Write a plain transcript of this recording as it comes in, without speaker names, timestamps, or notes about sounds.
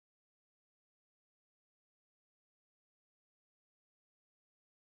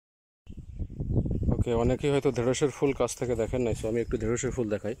ওকে, অনেকেই হয়তো ঢেঁড়সের ফুল কাছ থেকে দেখেন নাই, সো আমি একটু ঢেঁড়সের ফুল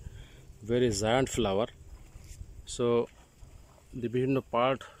দেখাই। Very giant flower. সো বিভিন্ন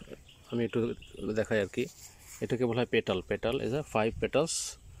পার্ট আমি একটু দেখাই আর কি। এটাকে বলা হয় petal. Petal is a 5 petals,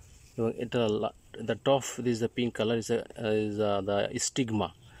 এবং এটা the top this the pink colour is the stigma,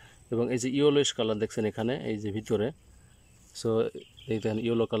 এবং এই যে ইয়েলোইশ কালার দেখছেন এখানে এই যে ভিতরে, সো দেখেন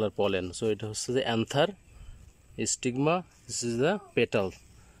ইয়েলো কালার পলেন। সো এটা হচ্ছে যে another, stigma, this is the petal,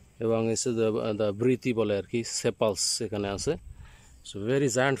 এবং এসে দ্য ব্রিথি বলে আর কি, সেপালস এখানে আছে। So very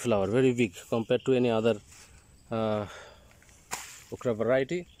giant flower, very big compare to any other okra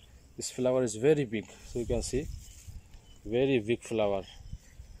variety. This flower is very big, so you can see very big flower,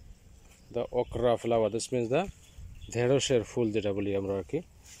 the okra flower. This means the ঢেঁড়সের ফুল যেটা বলি আমরা আর কি,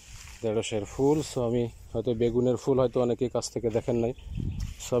 ঢেঁড়সের ফুল। সো আমি হয়তো বেগুনের ফুল হয়তো অনেকেই কাছ থেকে দেখেন নাই,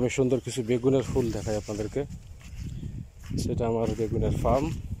 সো আমি সুন্দর কিছু বেগুনের ফুল দেখাই আপনাদেরকে। সেটা আমার বেগুনের ফার্ম,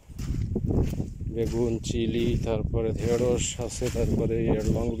 বেগুন, চিলি, তারপরে ঢেঁড়স আছে, তারপরে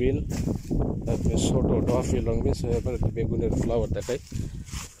লং বিন, তারপরে ছোটো ডফি লং বিন। সো এবার বেগুনের ফ্লাওয়ার দেখাই,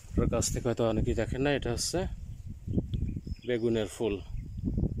 ওর কাছ থেকে হয়তো অনেকেই দেখেন না। এটা হচ্ছে বেগুনের ফুল।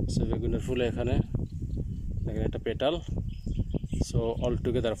 সো বেগুনের ফুলে এখানে দেখেন এটা petal. So all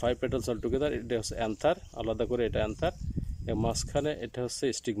together 5 petals all together. এটা হচ্ছে অ্যান্থার, আলাদা করে এটা অ্যান্থার। এর মাঝখানে এটা হচ্ছে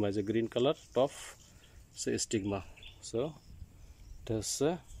স্টিগমা, যে গ্রিন কালার টপ, সে স্টিগমা। সো এটা হচ্ছে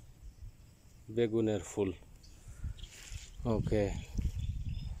বেগুনের ফুল। ওকে,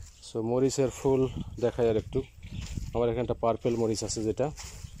 সো মরিচের ফুল দেখাই আর একটু। আমার এখানটা পার্পেল মরিচ আছে যেটা,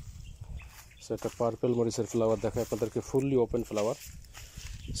 সেটা পার্পেল মরিচের ফ্লাওয়ার দেখায় আপনাদেরকে, ফুললি ওপেন ফ্লাওয়ার।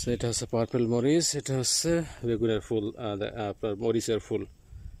 সেটা হচ্ছে পার্পেল মরিচ, এটা হচ্ছে বেগুনের ফুল, আপনার মরিচের ফুল।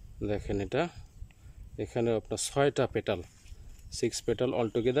 দেখেন এটা এখানে আপনার 6টা পেটাল, 6 পেটাল অল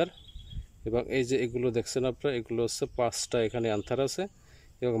টুগেদার। এবং এই যে এগুলো দেখছেন আপনারা, এগুলো হচ্ছে 5টা এখানে অ্যান্থার আছে,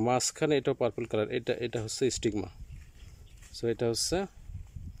 এবং মাঝখানে এটা পার্পল কালার, এটা হচ্ছে স্টিগমা। সো এটা হচ্ছে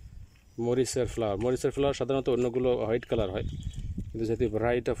মরিচের ফ্লাওয়ার। মরিচের ফ্লাওয়ার সাধারণত অন্যগুলো হোয়াইট কালার হয়, কিন্তু যেহেতু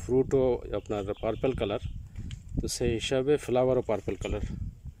ভ্যারাইটা ফ্রুটও আপনার পার্পল কালার, তো সেই হিসাবে ফ্লাওয়ারও পার্পল কালার।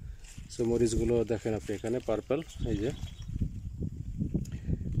 সো মরিচগুলো দেখেন আপনি এখানে পার্পল, এই যে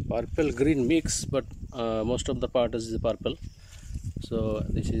purple green mix, but most of the part is purple. So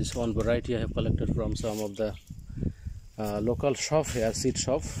this is one variety I have collected from some of the local shop here, seed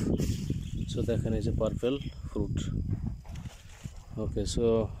shop. So দেখেন এই যে purple fruit. Okay, so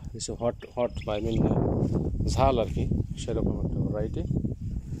this hot I mean ঝাল আর কি, সেরকম একটা variety.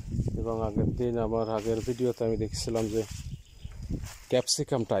 এবং আগের দিন আমার আগের ভিডিওতে আমি দেখছিলাম যে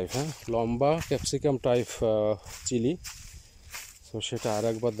ক্যাপসিকাম টাইপ, হ্যাঁ, লম্বা ক্যাপসিকাম টাইপ চিলি। সো সেটা আর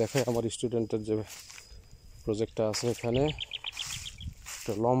একবার দেখায়, আমার স্টুডেন্টের যে প্রজেক্টটা আছে এখানে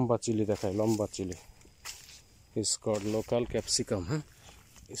একটা লম্বা চিলি দেখায়, লম্বা chilli is called local capsicum. হ্যাঁ,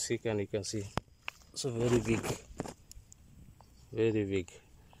 you can see so very big,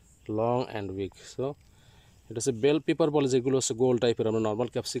 long and big. So এটা হচ্ছে বেল পেপার বলে, যেগুলো হচ্ছে গোল টাইপের, আমরা নর্মাল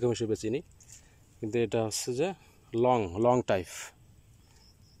ক্যাপসিকাম হিসেবে চিনি, কিন্তু এটা হচ্ছে যে লং টাইপ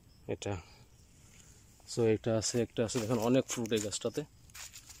এটা। সো এটা আছে, একটা আছে দেখেন অনেক ফ্রুট এই গাছটাতে।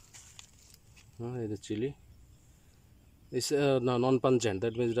 হ্যাঁ, এটা chilli is non pungent,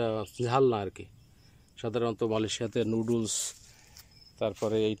 that means এটা ঝাল না আর কি। সাধারণত মালয়েশিয়াতে নুডলস,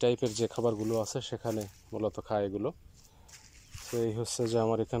 তারপরে এই টাইপের যে খাবারগুলো আছে সেখানে মূলত খায় এগুলো। তো এই হচ্ছে যে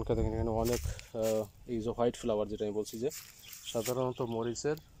আমার এখানকার দেখেন এখানে অনেক এই যে হোয়াইট ফ্লাওয়ার, যেটা আমি বলছি যে সাধারণত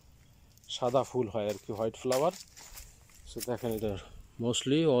মরিচের সাদা ফুল হয় আর কি, হোয়াইট ফ্লাওয়ার। সো দেখেন এটা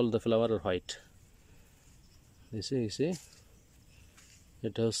mostly all the flower R white. এসে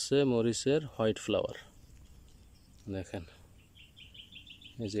এটা হচ্ছে মরিচের হোয়াইট ফ্লাওয়ার, দেখেন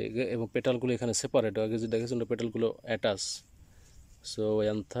এই যে, এবং পেটালগুলো এখানে সেপারেট, আগে যে দেখেছেন পেটালগুলো attach. So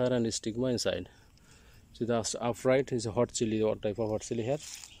another and stigma inside. So the upright is a hot chili, or type of hot chili here.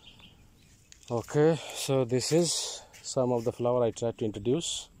 Okay, so this is some of the flower I tried to introduce.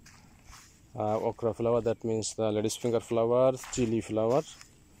 Okra flower, that means the lady's finger flower, chili flower,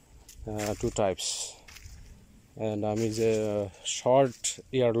 2 types. And আমি যে short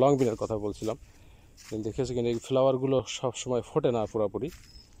ইয়ার long বিনের কথা বলছিলাম, দেখেছি কিন্তু এই ফ্লাওয়ারগুলো সবসময় ফোটে না পুরোপুরি,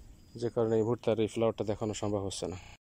 যে কারণে এই মুহূর্তে আর এই ফ্লাওয়ারটা দেখানো সম্ভব হচ্ছে না।